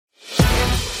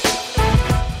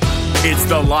It's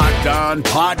the Locked On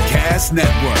Podcast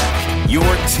Network, your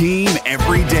team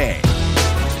every day.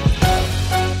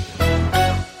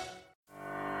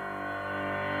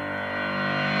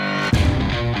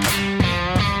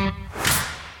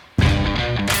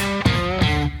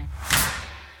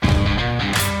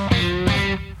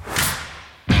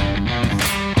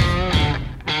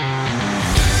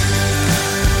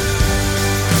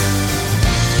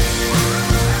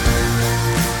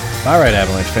 All right,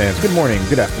 Avalanche fans, good morning,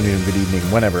 good afternoon, good evening,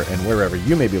 whenever and wherever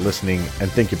you may be listening,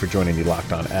 and thank you for joining the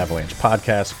Locked On Avalanche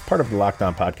podcast, part of the Locked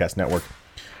On Podcast Network,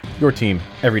 your team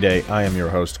every day. I am your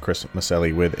host, Chris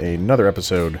Maselli, with another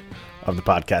episode of the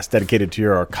podcast dedicated to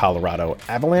your Colorado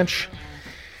Avalanche,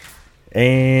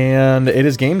 and it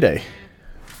is game day.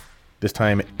 This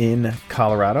time in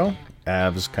Colorado,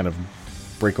 Avs kind of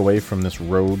break away from this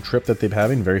road trip that they've been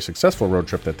having, very successful road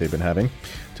trip that they've been having,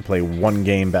 to play one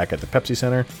game back at the Pepsi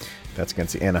Center. That's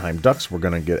against the Anaheim Ducks. We're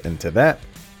going to get into that.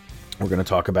 We're going to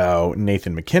talk about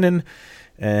Nathan MacKinnon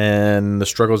and the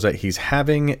struggles that he's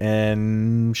having,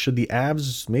 and should the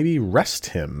Avs maybe rest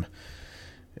him,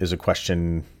 is a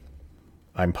question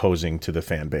I'm posing to the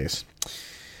fan base.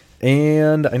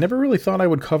 And I never really thought I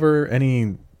would cover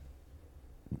any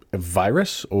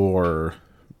virus or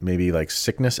maybe like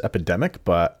sickness epidemic,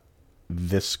 but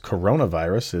this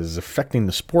coronavirus is affecting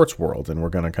the sports world, and we're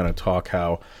going to kind of talk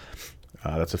how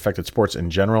that's affected sports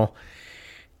in general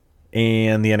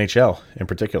and the NHL in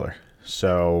particular.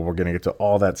 So we're going to get to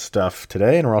all that stuff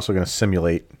today, and we're also going to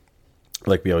simulate,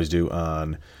 like we always do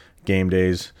on game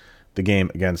days, the game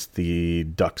against the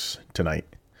Ducks tonight.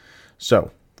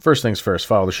 So first things first,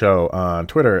 follow the show on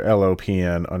Twitter,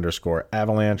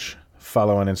 LOPN_Avalanche.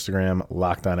 Follow on Instagram,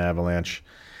 Locked On Avalanche.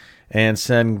 And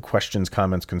send questions,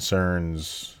 comments,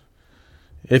 concerns.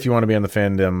 If you want to be on the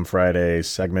Fandom Friday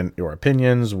segment, your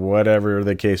opinions, whatever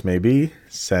the case may be,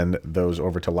 send those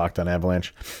over to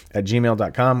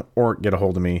lockedonavalanche@gmail.com or get a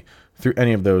hold of me through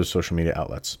any of those social media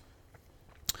outlets.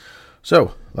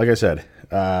 So, like I said,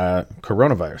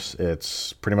 coronavirus.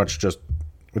 It's pretty much just,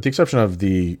 with the exception of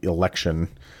the election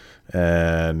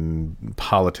and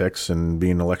politics and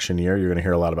being an election year, you're going to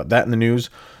hear a lot about that in the news.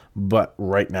 But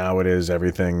right now it is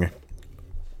everything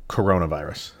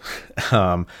coronavirus.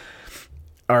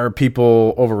 Are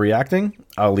people overreacting?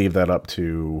 I'll leave that up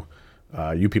to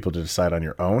you people to decide on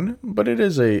your own. But it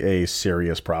is a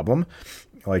serious problem,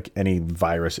 like any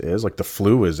virus is, like the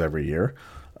flu is every year.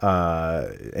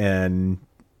 And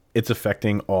it's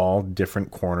affecting all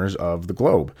different corners of the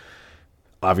globe.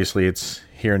 Obviously, it's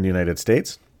here in the United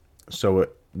States. So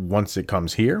once it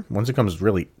comes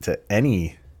really to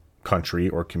any country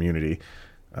or community,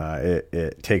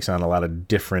 it takes on a lot of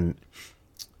different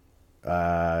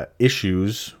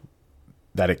issues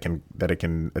that it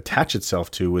can attach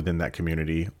itself to within that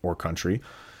community or country.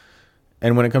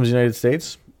 And when it comes to the United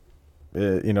States,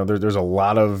 there's a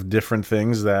lot of different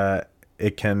things that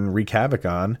it can wreak havoc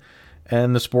on,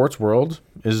 and the sports world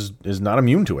is not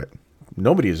immune to it.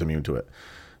 Nobody is immune to it.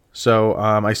 So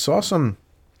I saw some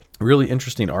really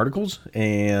interesting articles,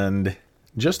 and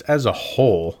just as a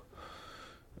whole,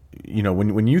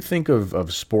 when you think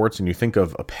of sports and you think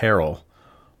of apparel,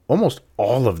 almost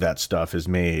all of that stuff is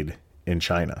made in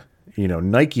China.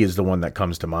 Nike is the one that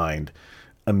comes to mind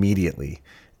immediately.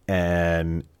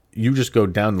 And you just go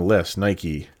down the list: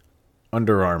 Nike,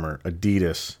 Under Armour,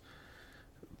 Adidas,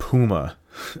 Puma,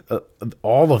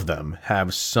 all of them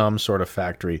have some sort of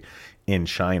factory in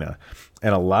China.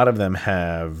 And a lot of them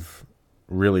have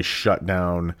really shut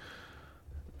down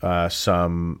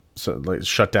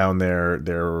shut down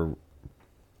their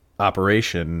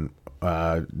operation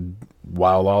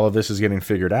while all of this is getting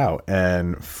figured out.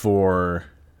 And for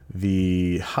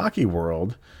the hockey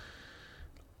world,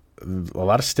 a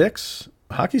lot of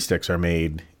hockey sticks are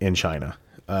made in China.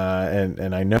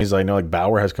 And I know like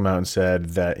Bauer has come out and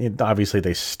said that obviously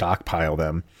they stockpile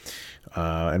them.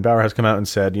 And Bauer has come out and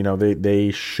said,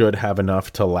 they should have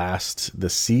enough to last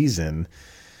the season.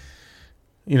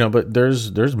 But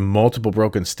there's multiple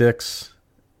broken sticks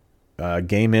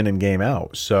game in and game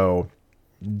out. So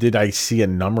did I see a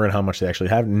number on how much they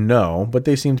actually have? No, but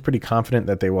they seemed pretty confident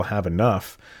that they will have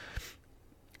enough.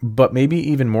 But maybe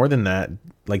even more than that,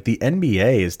 like the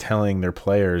NBA is telling their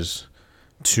players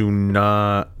to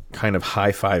not kind of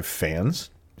high five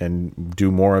fans and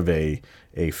do more of a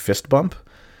fist bump,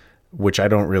 which I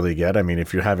don't really get. I mean,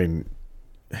 if you're having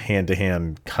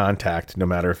hand-to-hand contact, no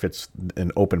matter if it's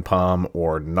an open palm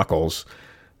or knuckles,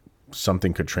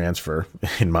 something could transfer,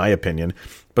 in my opinion.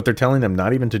 But they're telling them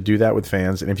not even to do that with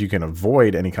fans. And if you can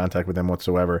avoid any contact with them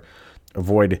whatsoever,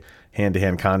 avoid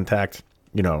hand-to-hand contact,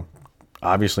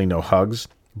 obviously no hugs,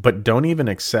 but don't even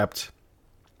accept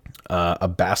a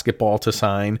basketball to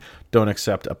sign. Don't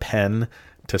accept a pen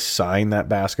to sign that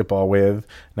basketball with.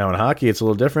 Now in hockey, it's a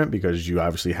little different because you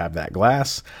obviously have that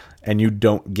glass and you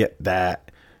don't get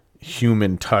that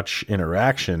human touch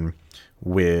interaction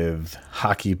with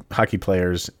hockey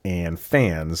players and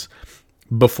fans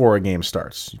before a game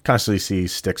starts. You constantly see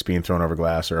sticks being thrown over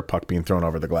glass or a puck being thrown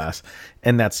over the glass,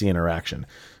 and that's the interaction.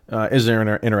 Is there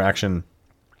an interaction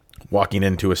walking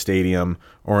into a stadium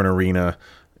or an arena?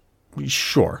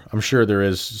 Sure. I'm sure there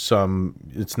is some.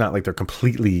 It's not like they're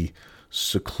completely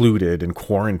secluded and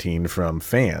quarantined from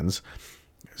fans.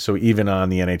 So even on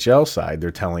the NHL side,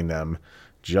 they're telling them,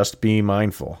 just be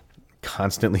mindful.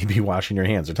 Constantly be washing your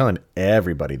hands. They're telling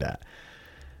everybody that.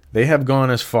 They have gone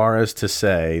as far as to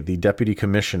say, the deputy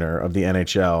commissioner of the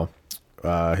NHL,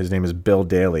 his name is Bill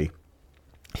Daly,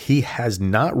 he has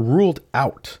not ruled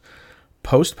out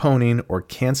postponing or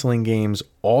canceling games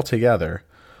altogether,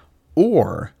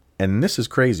 or, and this is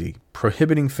crazy,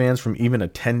 prohibiting fans from even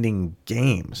attending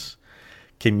games.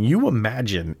 Can you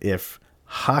imagine if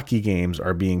hockey games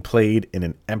are being played in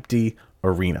an empty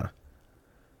arena?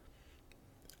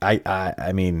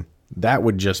 I mean, that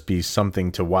would just be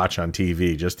something to watch on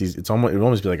TV. It would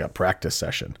almost be like a practice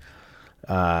session.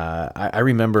 I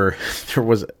remember there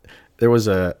was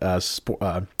a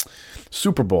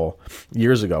Super Bowl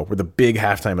years ago where the big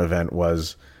halftime event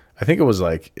was, I think it was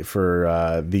like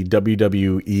for the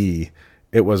WWE,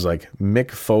 it was like Mick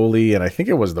Foley and I think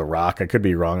it was The Rock. I could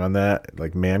be wrong on that,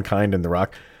 like Mankind and The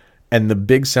Rock. And the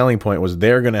big selling point was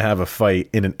they're going to have a fight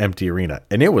in an empty arena.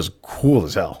 And it was cool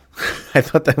as hell. I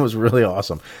thought that was really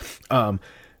awesome.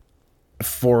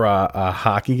 For a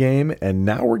hockey game. And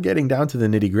now we're getting down to the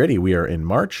nitty gritty. We are in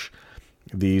March.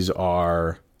 These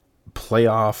are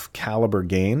playoff caliber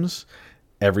games.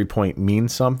 Every point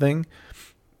means something.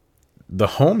 The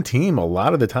home team, a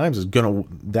lot of the times, is going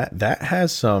to, that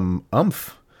has some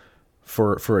oomph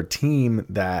for a team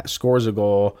that scores a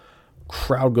goal,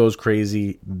 crowd goes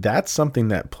crazy. That's something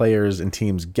that players and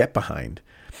teams get behind.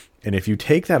 And if you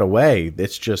take that away,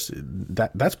 it's just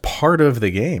that's part of the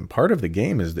game. Part of the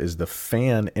game is the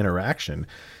fan interaction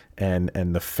and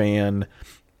the fans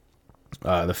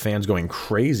going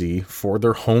crazy for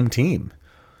their home team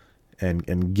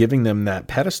and giving them that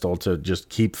pedestal to just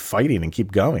keep fighting and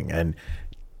keep going. And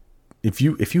if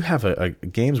you have a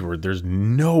games where there's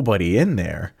nobody in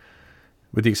there,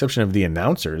 with the exception of the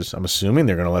announcers, I'm assuming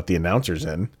they're going to let the announcers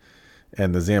in,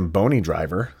 and the Zamboni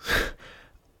driver,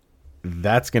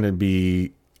 that's going to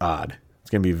be odd. It's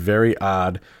going to be very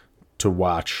odd to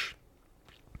watch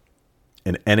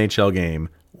an NHL game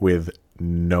with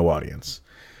no audience.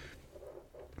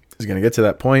 Is it going to get to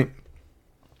that point?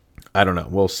 I don't know.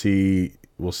 We'll see.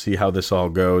 We'll see how this all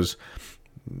goes.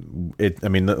 I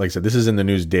mean, like I said, this is in the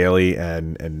news daily,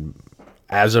 and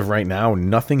as of right now,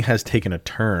 nothing has taken a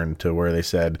turn to where they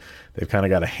said they've kind of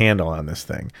got a handle on this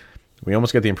thing. We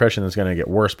almost get the impression that it's going to get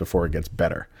worse before it gets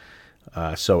better.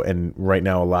 And right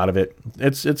now, a lot of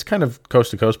it's kind of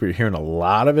coast to coast, but you're hearing a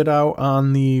lot of it out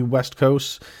on the West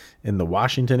Coast, in the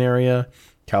Washington area,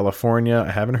 California.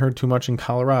 I haven't heard too much in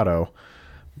Colorado,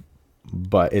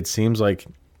 but it seems like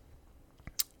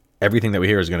everything that we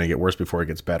hear is going to get worse before it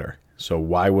gets better. So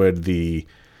why would the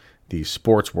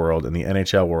sports world and the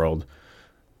NHL world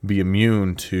be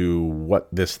immune to what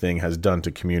this thing has done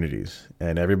to communities?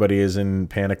 And everybody is in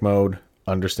panic mode,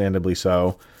 understandably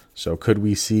so. So could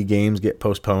we see games get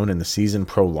postponed and the season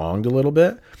prolonged a little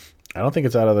bit? I don't think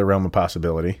it's out of the realm of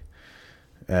possibility.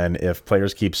 And if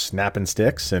players keep snapping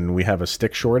sticks and we have a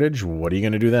stick shortage, what are you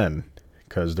going to do then?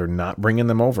 Because they're not bringing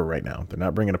them over right now. They're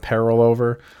not bringing apparel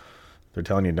over. They're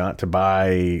telling you not to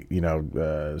buy,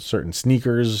 certain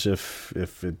sneakers if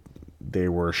they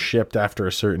were shipped after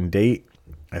a certain date.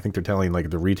 I think they're telling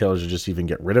the retailers to just even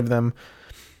get rid of them.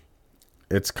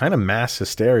 It's kind of mass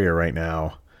hysteria right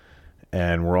now,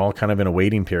 and we're all kind of in a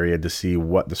waiting period to see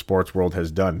what the sports world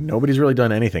has done. Nobody's really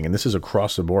done anything, and this is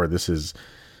across the board. This is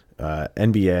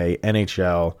NBA,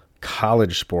 NHL,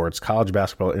 college sports, college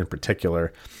basketball in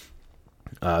particular.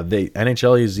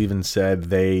 NHL has even said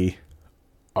they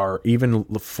are even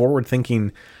forward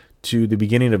thinking to the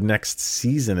beginning of next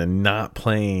season and not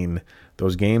playing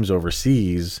those games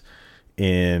overseas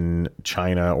in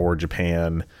China or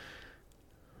Japan.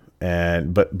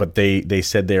 But they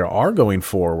said they are going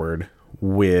forward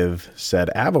with said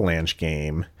Avalanche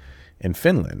game in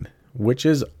Finland, which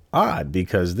is odd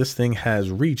because this thing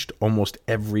has reached almost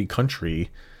every country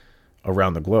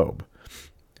around the globe.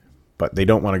 But they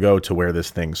don't want to go to where this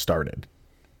thing started.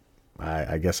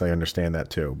 I guess I understand that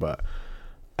too. But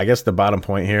I guess the bottom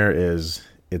point here is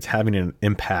it's having an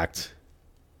impact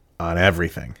on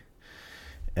everything.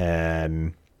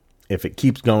 And if it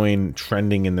keeps going,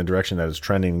 trending in the direction that it's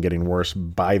trending and getting worse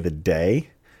by the day,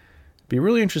 it'd be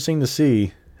really interesting to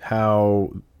see how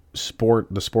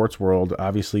the sports world,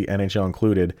 obviously NHL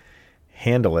included,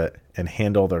 handle it and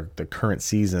handle the current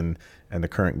season and the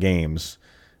current games.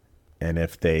 And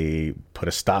if they put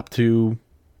a stop to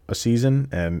a season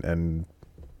and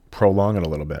prolong it a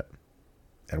little bit.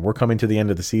 And we're coming to the end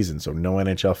of the season, so no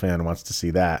NHL fan wants to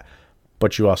see that.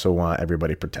 But you also want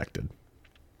everybody protected.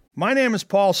 My name is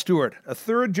Paul Stewart, a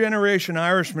third-generation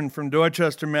Irishman from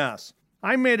Dorchester, Mass.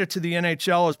 I made it to the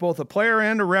NHL as both a player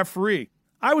and a referee.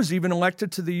 I was even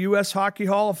elected to the U.S. Hockey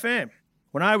Hall of Fame.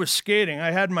 When I was skating,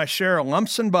 I had my share of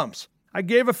lumps and bumps. I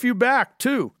gave a few back,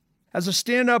 too. As a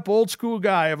stand-up old-school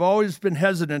guy, I've always been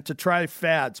hesitant to try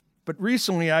fads, but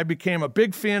recently I became a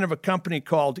big fan of a company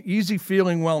called Easy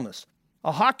Feeling Wellness.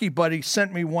 A hockey buddy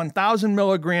sent me 1,000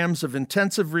 milligrams of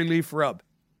intensive relief rub.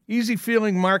 Easy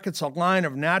Feeling markets a line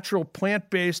of natural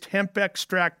plant-based hemp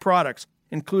extract products,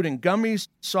 including gummies,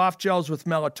 soft gels with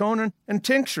melatonin, and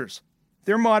tinctures.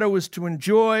 Their motto is to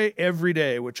enjoy every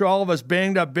day, which all of us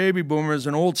banged-up baby boomers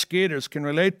and old skaters can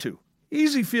relate to.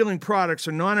 Easy Feeling products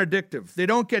are non-addictive, they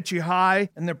don't get you high,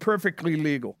 and they're perfectly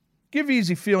legal. Give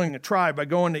Easy Feeling a try by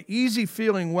going to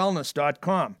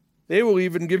easyfeelingwellness.com. They will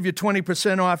even give you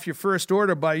 20% off your first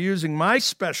order by using my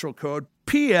special code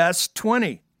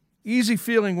PS20. Easy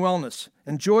Feeling Wellness.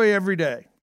 Enjoy every day.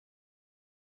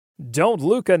 Don't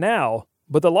Luka now,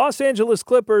 but the Los Angeles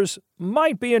Clippers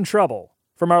might be in trouble.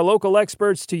 From our local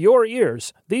experts to your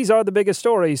ears, these are the biggest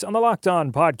stories on the Locked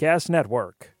On Podcast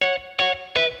Network.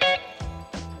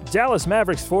 Dallas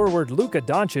Mavericks forward Luka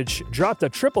Doncic dropped a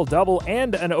triple-double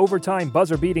and an overtime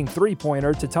buzzer-beating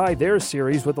three-pointer to tie their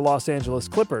series with the Los Angeles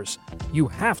Clippers. You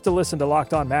have to listen to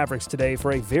Locked On Mavericks today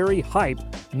for a very hype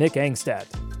Nick Angstadt.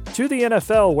 To the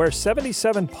NFL, where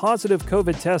 77 positive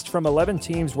COVID tests from 11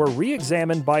 teams were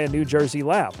re-examined by a New Jersey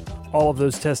lab. All of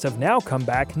those tests have now come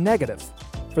back negative.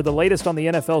 For the latest on the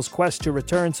NFL's quest to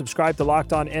return, subscribe to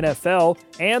Locked On NFL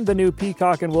and the new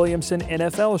Peacock and Williamson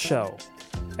NFL show.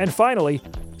 And finally,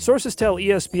 sources tell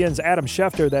ESPN's Adam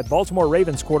Schefter that Baltimore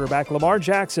Ravens quarterback Lamar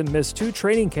Jackson missed 2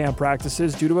 training camp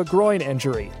practices due to a groin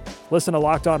injury. Listen to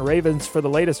Locked On Ravens for the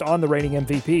latest on the reigning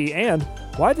MVP and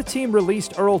why the team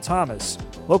released Earl Thomas.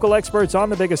 Local experts on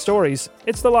the biggest stories.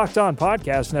 It's the Locked On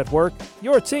Podcast Network,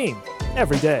 your team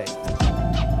every day.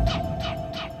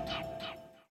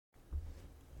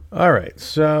 All right,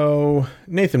 so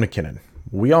Nathan MacKinnon.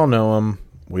 We all know him.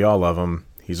 We all love him.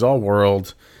 He's all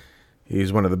world.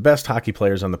 He's one of the best hockey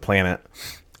players on the planet,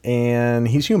 and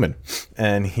he's human.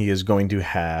 And he is going to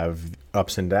have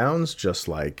ups and downs, just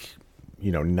like,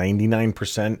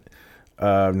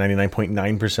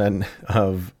 99.9%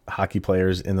 of hockey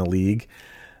players in the league.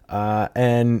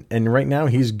 And right now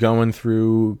he's going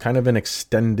through kind of an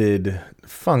extended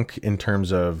funk in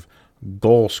terms of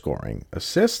goal scoring.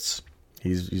 Assists,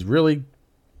 he's really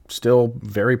still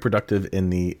very productive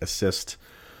in the assist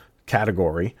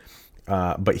category.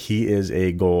 But he is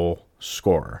a goal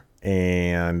scorer.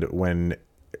 And when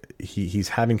he's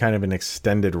having kind of an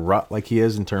extended rut like he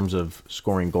is in terms of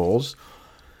scoring goals,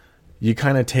 you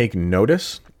kind of take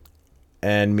notice.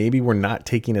 And maybe we're not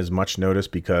taking as much notice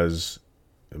because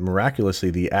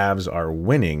miraculously the Avs are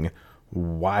winning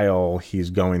while he's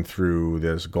going through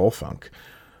this goal funk,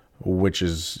 which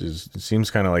seems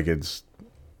kind of like it's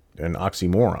an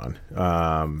oxymoron.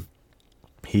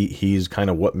 He's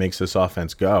kind of what makes this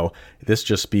offense go. This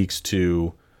just speaks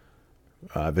to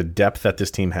the depth that this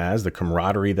team has, the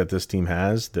camaraderie that this team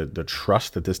has, the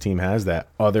trust that this team has that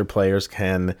other players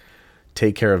can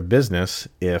take care of business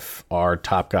if our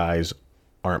top guys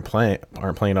aren't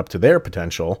playing up to their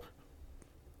potential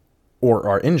or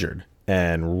are injured.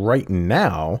 And right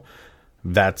now,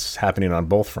 that's happening on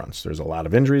both fronts. There's a lot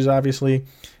of injuries, obviously.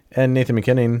 And Nathan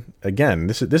MacKinnon, again,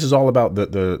 this is all about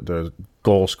the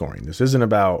goal scoring. This isn't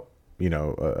about,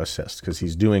 assists, because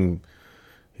he's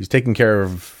taking care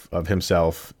of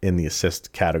himself in the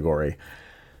assist category.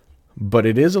 But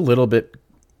it is a little bit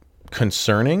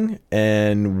concerning,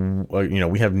 and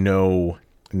we have no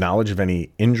knowledge of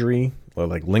any injury or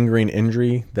like lingering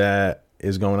injury that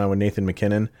is going on with Nathan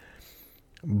MacKinnon.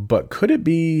 But could it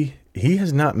be he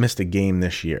has not missed a game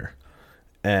this year?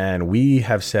 And we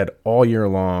have said all year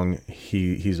long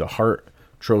he's a Hart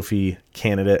Trophy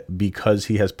candidate because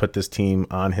he has put this team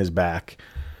on his back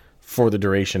for the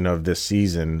duration of this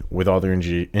season with all their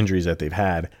injuries that they've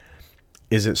had.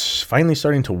 Is it finally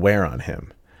starting to wear on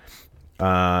him?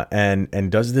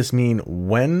 And does this mean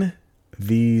when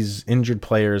these injured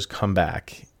players come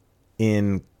back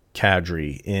in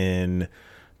Kadri, in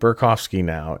Burakovsky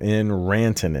now, in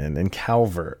Rantanen, in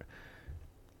Calvert,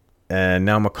 and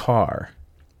now Makar,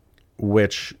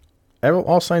 which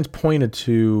all signs pointed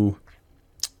to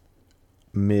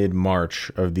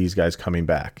mid-March of these guys coming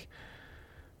back.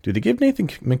 Do they give Nathan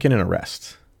MacKinnon a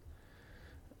rest?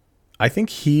 I think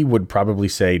he would probably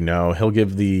say no. He'll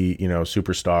give the,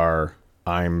 superstar,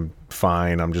 I'm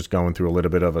fine, I'm just going through a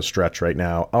little bit of a stretch right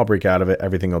now. I'll break out of it.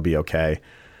 Everything will be okay.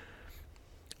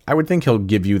 I would think he'll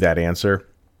give you that answer.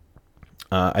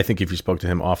 I think if you spoke to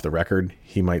him off the record,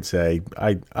 he might say,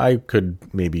 I could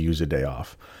maybe use a day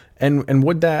off. And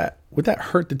would that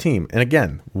hurt the team? And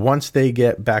again, once they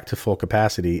get back to full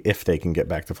capacity, if they can get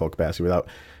back to full capacity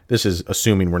this is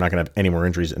assuming we're not going to have any more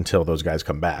injuries until those guys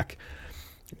come back.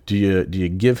 Do you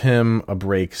give him a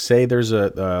break? Say there's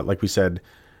like we said,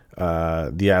 the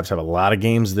Avs have a lot of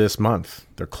games this month.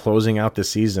 They're closing out the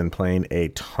season playing a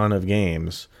ton of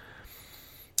games.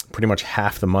 Pretty much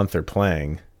half the month they're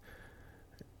playing.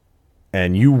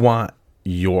 And you want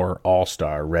your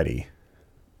all-star ready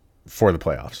for the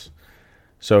playoffs.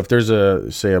 So if there's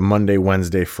a Monday,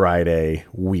 Wednesday, Friday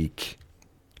week,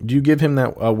 do you give him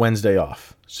that Wednesday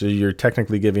off? So you're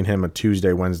technically giving him a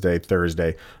Tuesday, Wednesday,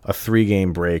 Thursday, a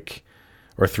 3-game break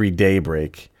or 3-day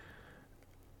break,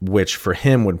 which for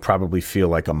him would probably feel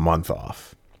like a month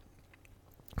off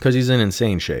because he's in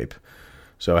insane shape.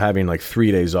 So having like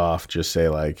 3 days off, just say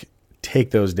like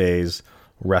take those days,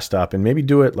 rest up, and maybe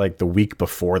do it like the week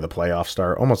before the playoffs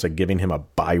start, almost like giving him a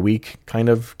bye week kind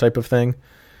of type of thing.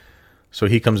 So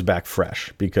he comes back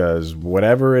fresh because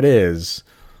whatever it is,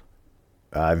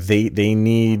 they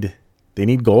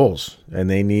need goals, and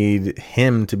they need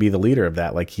him to be the leader of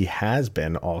that, like he has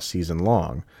been all season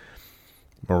long.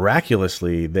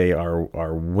 Miraculously, they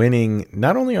are winning.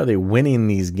 Not only are they winning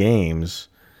these games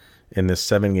in this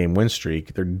 7-game win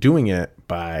streak, they're doing it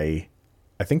by,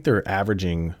 I think they're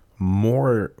averaging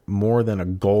more than a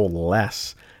goal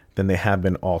less than they have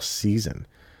been all season.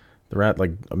 They're at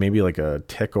like maybe like a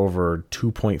tick over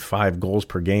 2.5 goals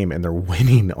per game, and they're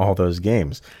winning all those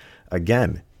games.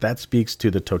 Again, that speaks to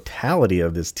the totality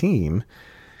of this team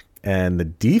and the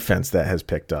defense that has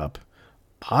picked up.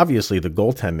 Obviously, the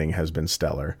goaltending has been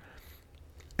stellar,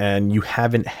 and you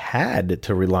haven't had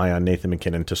to rely on Nathan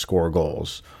MacKinnon to score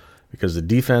goals because the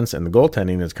defense and the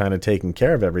goaltending is kind of taking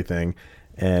care of everything,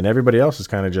 and everybody else is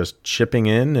kind of just chipping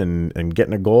in and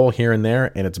getting a goal here and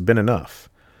there, and it's been enough.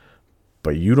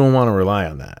 But you don't want to rely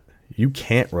on that. You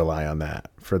can't rely on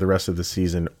that for the rest of the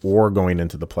season or going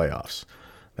into the playoffs.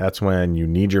 That's when you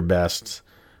need your best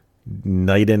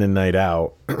night in and night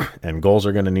out, and goals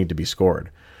are going to need to be scored.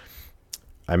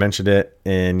 I mentioned it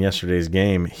in yesterday's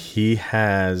game. He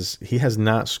has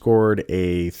not scored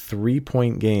a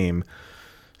 3-point game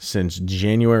since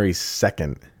January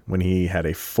 2nd when he had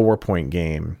a 4-point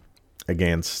game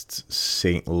against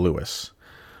St. Louis.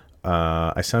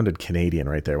 I sounded Canadian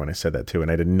right there when I said that too, and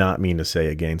I did not mean to say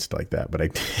against like that, but I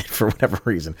did for whatever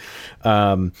reason.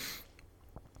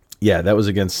 Yeah, that was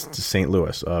against St.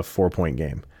 Louis, a 4-point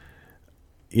game.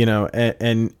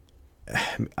 And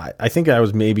I think I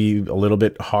was maybe a little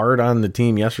bit hard on the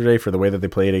team yesterday for the way that they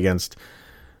played against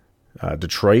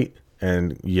Detroit.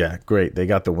 And yeah, great, they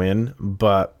got the win,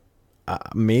 but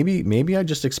maybe I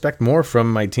just expect more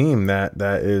from my team that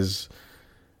is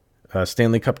a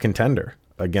Stanley Cup contender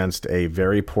against a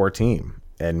very poor team.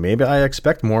 And maybe I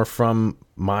expect more from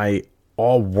my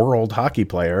all-world hockey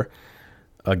player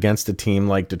against a team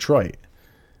like Detroit.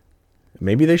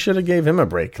 Maybe they should have gave him a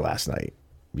break last night.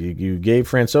 You gave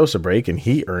Francouz a break and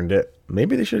he earned it.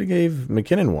 Maybe they should have gave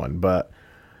MacKinnon one, but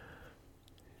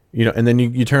and then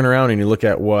you turn around and you look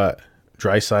at what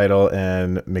Draisaitl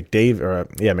and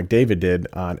McDavid did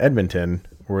on Edmonton,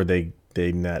 where they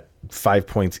net 5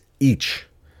 points each.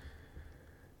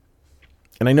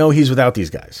 And I know he's without these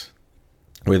guys,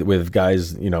 with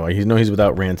guys, he's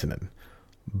without Rantanen.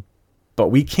 But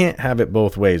we can't have it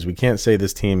both ways. We can't say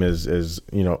this team is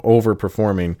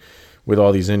overperforming with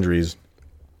all these injuries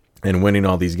and winning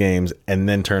all these games, and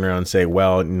then turn around and say,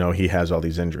 well, he has all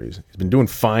these injuries. He's been doing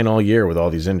fine all year with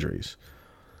all these injuries.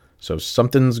 So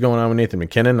something's going on with Nathan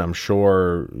MacKinnon. I'm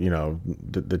sure,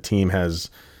 the team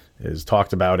has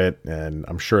talked about it, and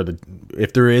I'm sure that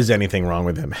if there is anything wrong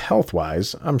with him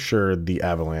health-wise, I'm sure the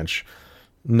Avalanche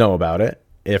know about it.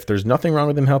 If there's nothing wrong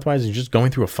with him health-wise, he's just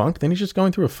going through a funk, then he's just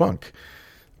going through a funk.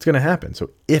 It's going to happen. So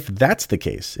if that's the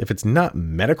case, if it's not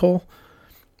medical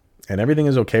and everything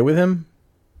is okay with him,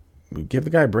 give the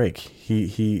guy a break.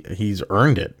 He's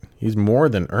earned it. He's more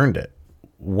than earned it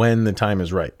when the time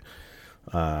is right.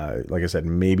 Like I said,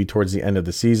 maybe towards the end of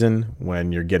the season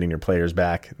when you're getting your players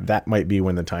back, that might be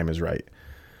when the time is right.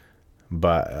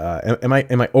 But am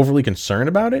I overly concerned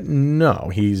about it?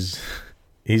 No, he's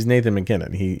Nathan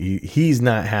MacKinnon. He's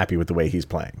not happy with the way he's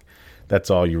playing. That's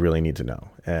all you really need to know.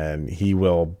 And he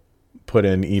will put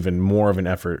in even more of an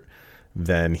effort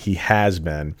than he has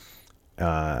been.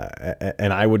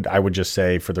 And I would just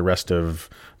say for the rest of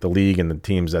the league and the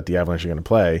teams that the Avalanche are going to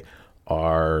play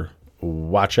are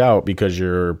watch out, because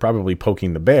you're probably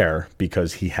poking the bear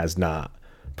because he has not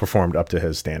performed up to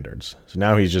his standards. So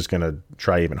now he's just going to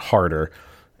try even harder.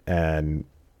 And,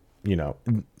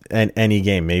 and any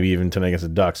game, maybe even tonight against the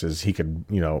Ducks, is he could,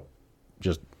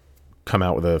 just come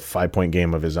out with a 5-point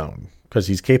game of his own, because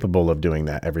he's capable of doing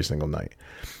that every single night.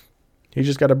 He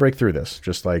just got to break through this,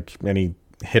 just like any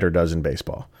hitter does in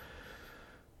baseball.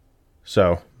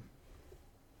 So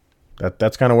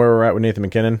that's kind of where we're at with Nathan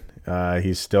MacKinnon.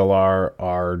 He's still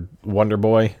our wonder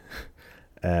boy,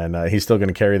 and he's still going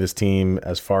to carry this team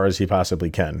as far as he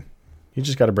possibly can. He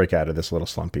just got to break out of this little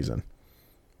slump he's in.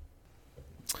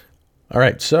 All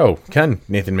right, so can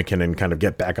Nathan MacKinnon kind of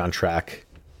get back on track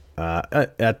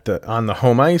on the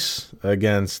home ice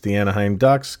against the Anaheim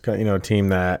Ducks, a team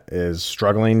that is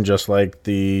struggling just like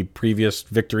the previous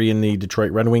victory in the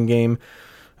Detroit Red Wing game,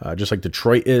 just like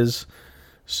Detroit is.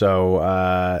 So,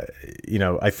 I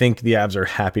think the Avs are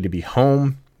happy to be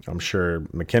home. I'm sure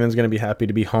McKinnon's going to be happy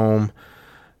to be home.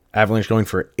 Avalanche going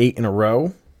for 8 in a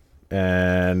row.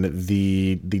 And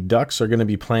the Ducks are going to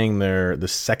be playing the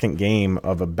second game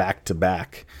of a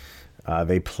back-to-back.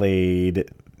 They played...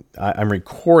 I'm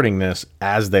recording this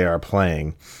as they are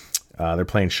playing. They're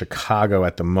playing Chicago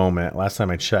at the moment. Last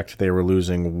time I checked, they were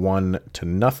losing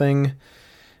 1-0.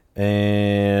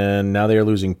 And now they are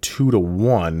losing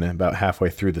 2-1 about halfway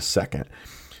through the second.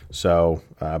 So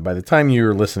by the time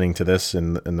you're listening to this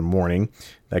in the morning,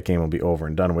 that game will be over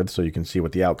and done with, so you can see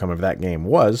what the outcome of that game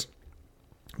was.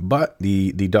 But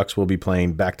the Ducks will be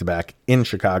playing back-to-back in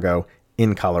Chicago,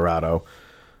 in Colorado.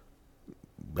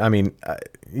 I mean,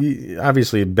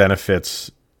 obviously it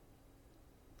benefits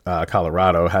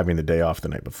Colorado having the day off the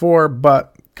night before,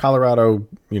 but Colorado,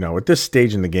 at this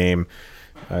stage in the game,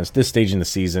 at this stage in the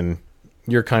season,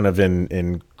 you're kind of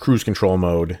in cruise control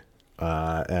mode,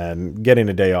 and getting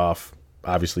a day off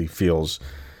obviously feels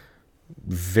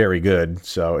very good.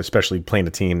 So especially playing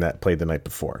a team that played the night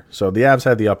before. So the Avs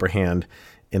had the upper hand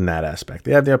in that aspect.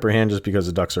 They have the upper hand just because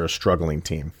the Ducks are a struggling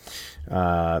team.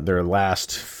 Their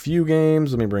last few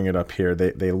games, let me bring it up here.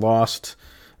 They lost,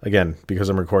 again, because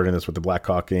I'm recording this with the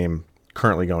Blackhawk game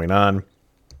currently going on.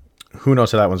 Who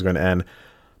knows how that one's going to end.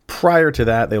 Prior to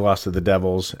that, they lost to the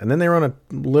Devils, and then they were on a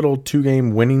little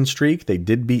 2-game winning streak. They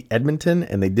did beat Edmonton,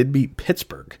 and they did beat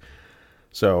Pittsburgh.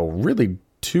 So really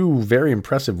 2 very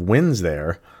impressive wins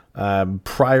there.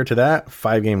 Prior to that,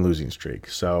 5-game losing streak.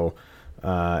 So,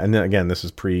 and then again, this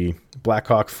is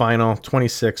pre-Blackhawk final,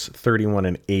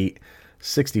 26-31-8,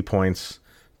 60 points,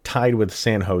 tied with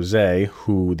San Jose,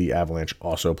 who the Avalanche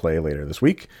also play later this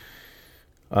week.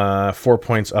 4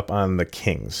 points up on the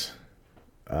Kings.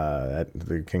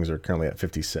 The Kings are currently at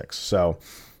 56. So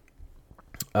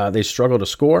they struggle to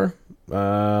score.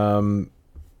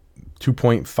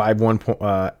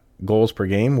 2.51 goals per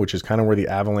game, which is kind of where the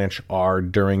Avalanche are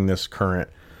during this current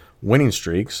winning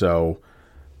streak. So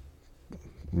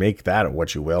make that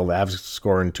what you will. The Avs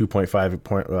scoring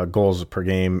 2.5 goals per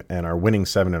game and are winning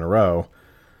 7 in a row.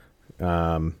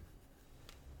 Anaheim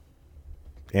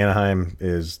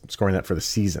is scoring that for the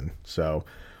season. So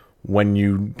when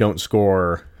you don't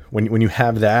score, when you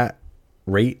have that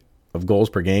rate of goals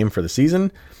per game for the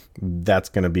season, that's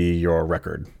going to be your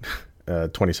record,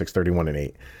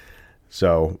 26-31-8.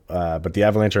 So, but the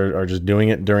Avalanche are just doing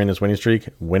it during this winning streak,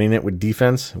 winning it with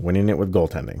defense, winning it with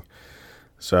goaltending.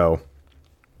 So,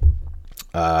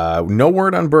 no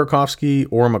word on Burakovsky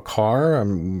or Makar.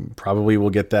 Probably will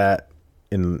get that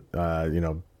in,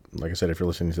 like I said, if you're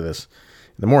listening to this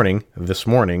in the morning, this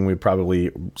morning, we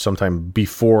probably sometime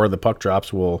before the puck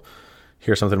drops, we'll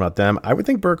hear something about them. I would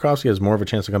think Burakovsky has more of a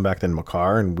chance to come back than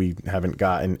Makar, and we haven't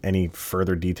gotten any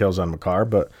further details on Makar,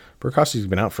 but Burakovsky's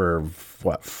been out for,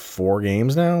 4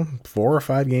 games now? 4 or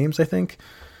 5 games, I think.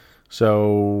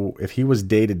 So if he was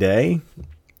day-to-day,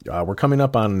 we're coming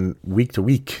up on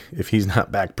week-to-week if he's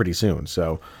not back pretty soon.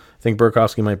 So I think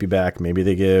Burakovsky might be back. Maybe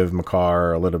they give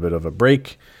Makar a little bit of a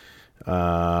break.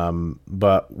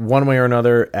 But one way or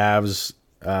another, Avs,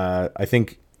 I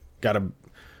think,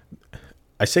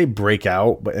 I say break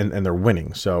out, but and they're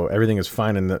winning, so everything is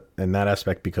fine in that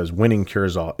aspect because winning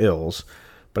cures all ills.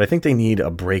 But I think they need a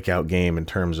breakout game in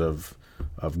terms of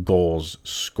goals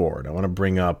scored. I want to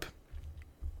bring up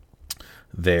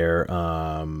their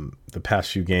the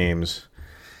past few games.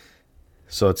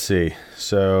 So let's see.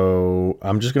 So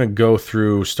I'm just going to go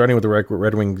through, starting with the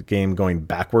Red Wing game, going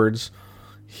backwards.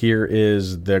 Here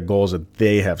is the goals that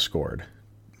they have scored.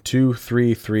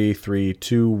 2-3-3-3,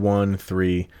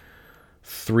 2-1-3,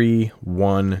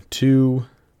 3-1-2,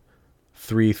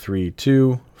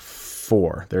 3-3-2,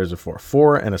 4. There's a 4.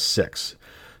 4 and a 6.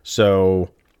 So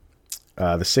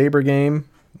the Sabre game,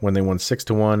 when they won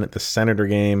 6-1, the Senator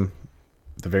game,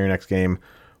 the very next game,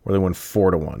 where they won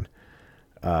 4-1.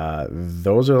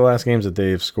 Those are the last games that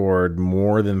they've scored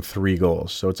more than 3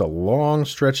 goals. So it's a long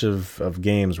stretch of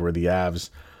games where the Avs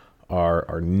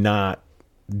are not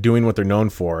doing what they're known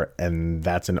for, and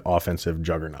that's an offensive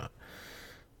juggernaut.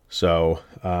 So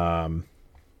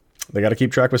they got to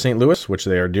keep track with St. Louis, which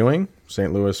they are doing.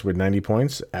 St. Louis with 90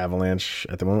 points, Avalanche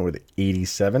at the moment with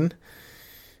 87.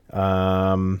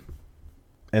 And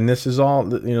this is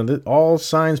all, all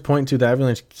signs point to the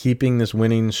Avalanche keeping this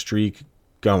winning streak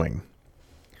going.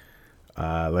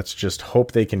 Let's just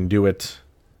hope they can do it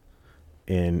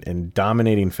in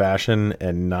dominating fashion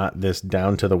and not this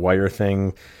down to the wire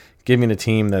thing, giving a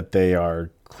team that they are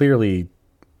clearly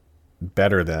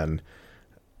better than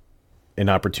an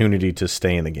opportunity to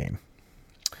stay in the game.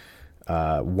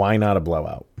 Why not a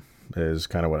blowout is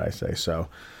kind of what I say. So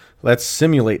let's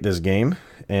simulate this game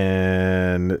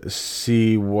and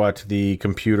see what the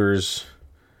computers,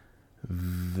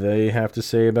 they have to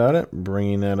say about it.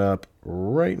 Bringing that up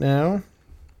right now.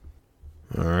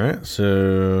 All right,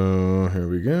 so here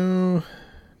we go.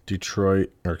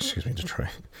 Detroit.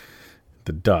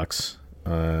 The Ducks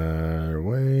are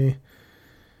away.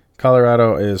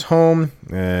 Colorado is home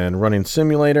and running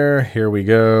simulator. Here we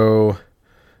go.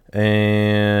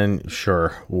 And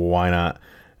sure, why not?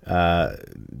 I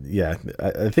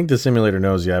think the simulator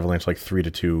knows the Avalanche like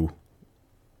 3-2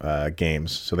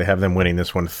 games. So they have them winning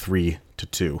this one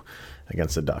 3-2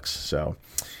 against the Ducks. So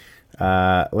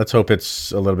let's hope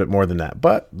it's a little bit more than that.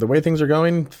 But the way things are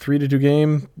going, 3-2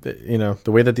 game,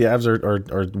 the way that the Avs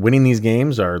are winning these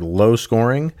games are low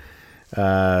scoring.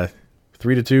 3-2,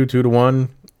 2-1.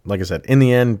 Like I said, in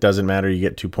the end, doesn't matter. You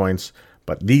get 2 points.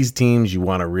 But these teams, you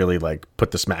want to really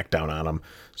put the smack down on them.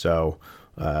 So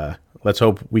let's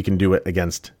hope we can do it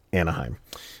against Anaheim.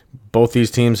 Both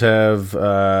these teams have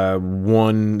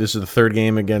won. This is the third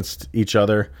game against each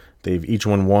other. They've each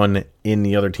won one in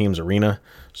the other team's arena.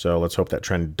 So let's hope that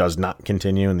trend does not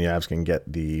continue and the Avs can get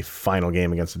the final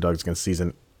game against the Ducks against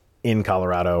season in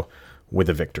Colorado with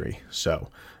a victory. So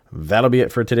that'll be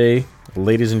it for today,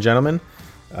 ladies and gentlemen.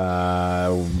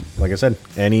 Like I said,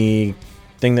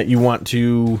 anything that you want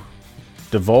to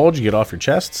divulge, get off your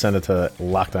chest, send it to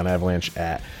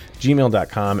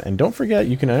lockedonavalanche@gmail.com. And don't forget,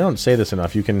 I don't say this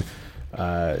enough, you can,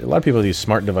 a lot of people have these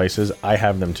smart devices. I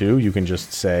have them too. You can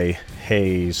just say,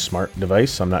 hey, smart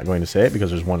device. I'm not going to say it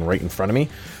because there's one right in front of me.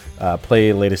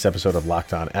 Play the latest episode of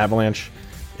Locked On Avalanche,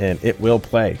 and it will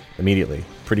play immediately.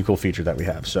 Pretty cool feature that we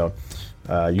have. So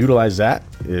utilize that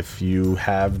if you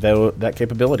have that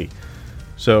capability.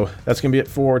 So that's going to be it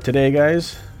for today,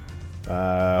 guys.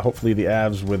 Hopefully the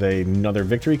Avs with another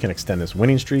victory can extend this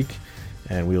winning streak,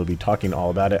 and we will be talking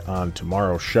all about it on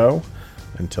tomorrow's show.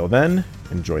 Until then,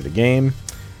 enjoy the game,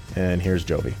 and here's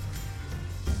Joby.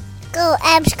 Go,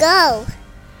 Avs, go!